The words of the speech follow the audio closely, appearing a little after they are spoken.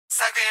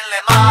Seguile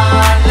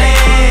male,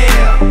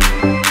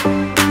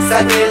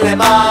 seguile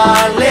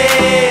male,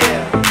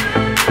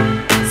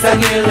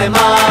 seguile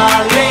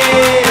male.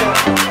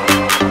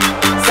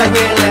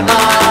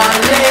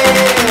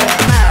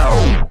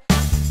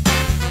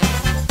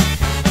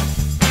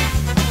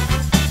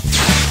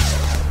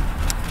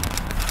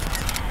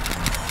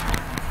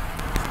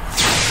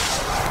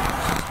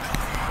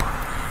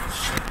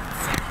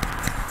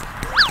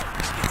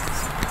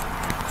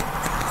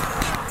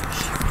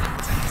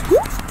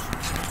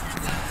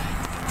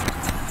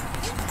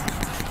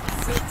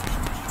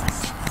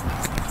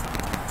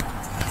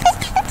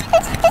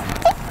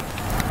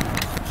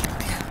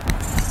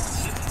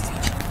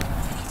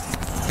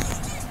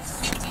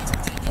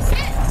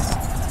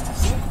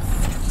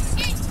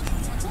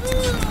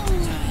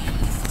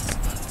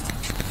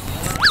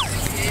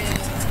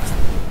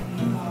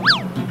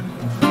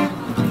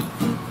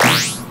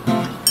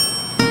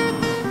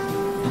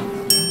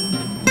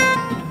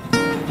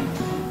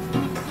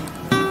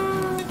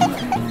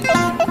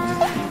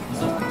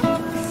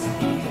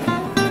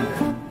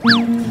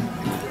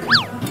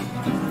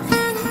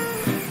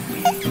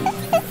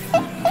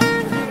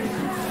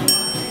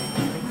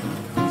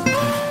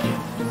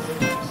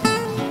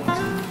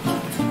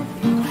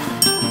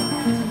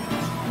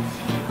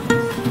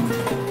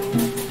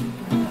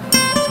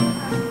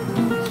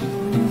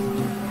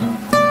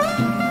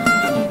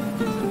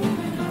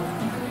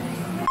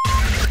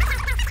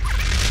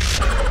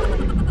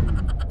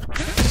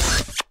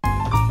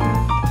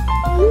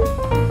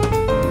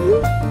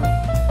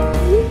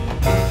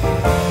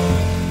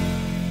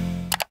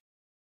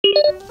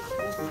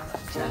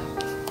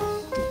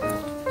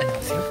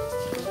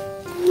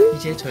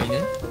 이제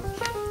저희는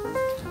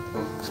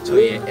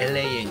저희의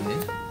LA에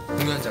있는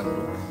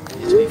공연장으로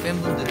이제 저희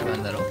팬분들을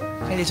만나러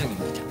갈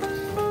예정입니다.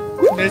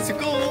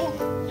 렛츠고!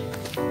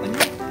 안녕!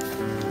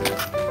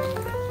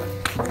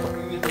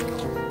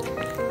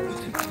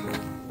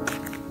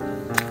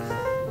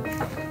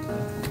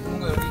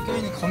 뭔가 여기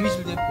껴있는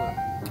거미줄도 예뻐요.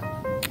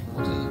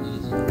 어떤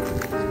일이지?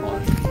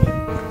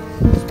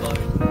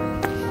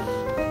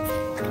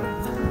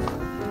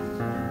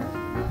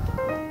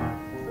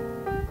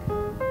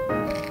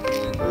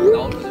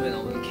 나홀로즈에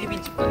나오는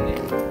케빈 집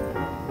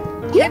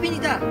같네요.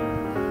 케빈이다!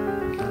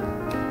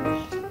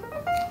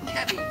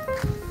 케빈!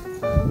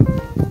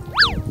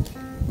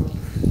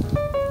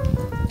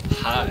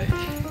 하이.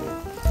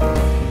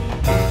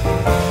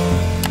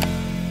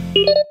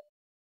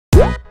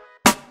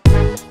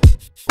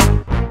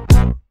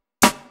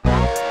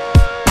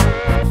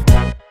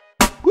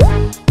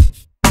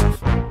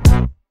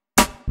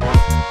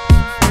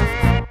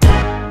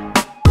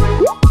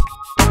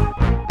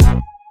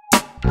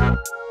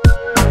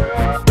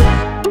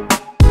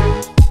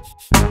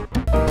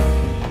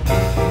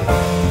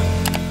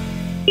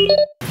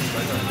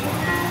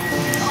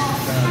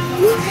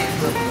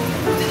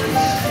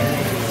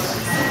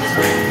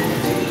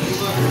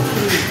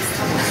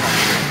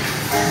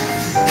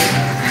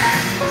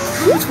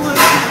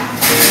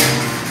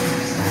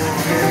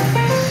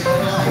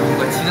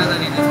 뭔가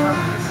지나다니는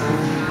사람.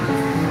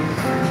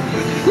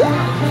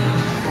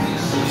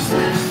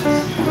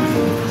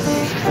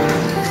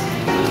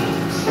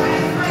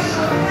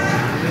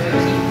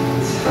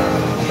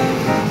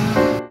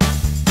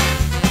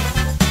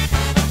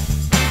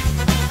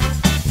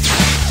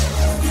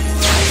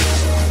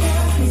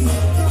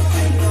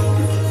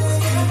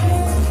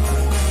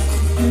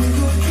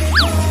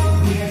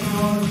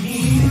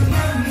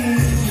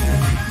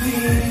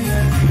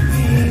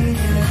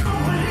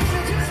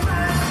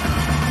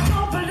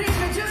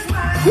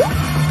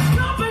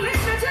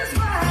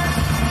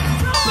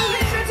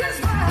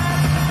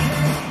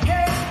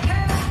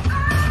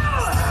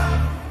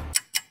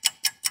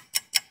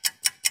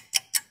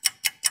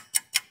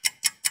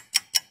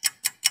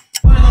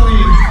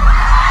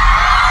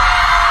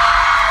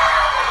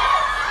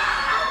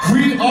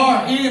 We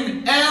are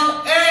in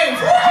LA!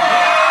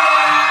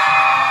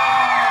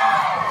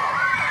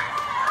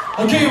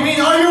 Okay, Min,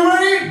 are you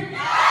ready?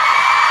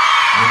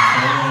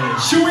 Okay.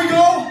 Should we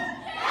go?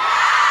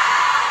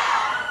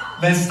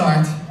 Let's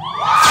start.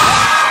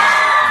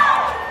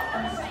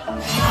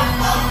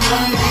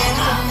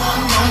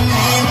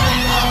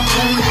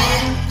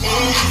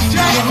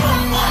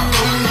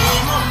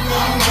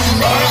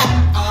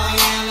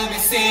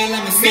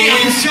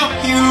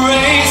 You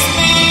raise me.